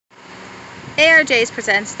ARJ's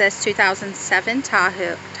presents this 2007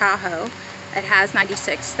 Tahoe. It has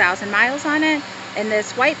 96,000 miles on it, and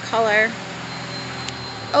this white color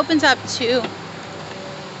opens up to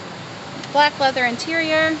black leather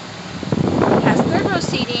interior. It has third row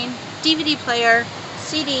seating, DVD player,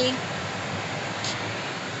 CD,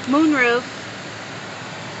 moonroof,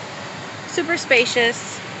 super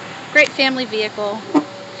spacious, great family vehicle.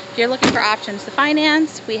 If you're looking for options to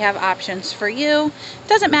finance, we have options for you.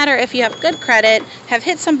 Doesn't matter if you have good credit, have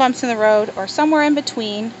hit some bumps in the road, or somewhere in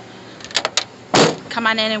between. Come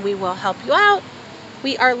on in and we will help you out.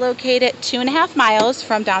 We are located 2.5 miles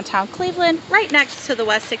from downtown Cleveland, right next to the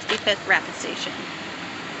West 65th Rapid Station.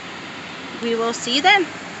 We will see you then.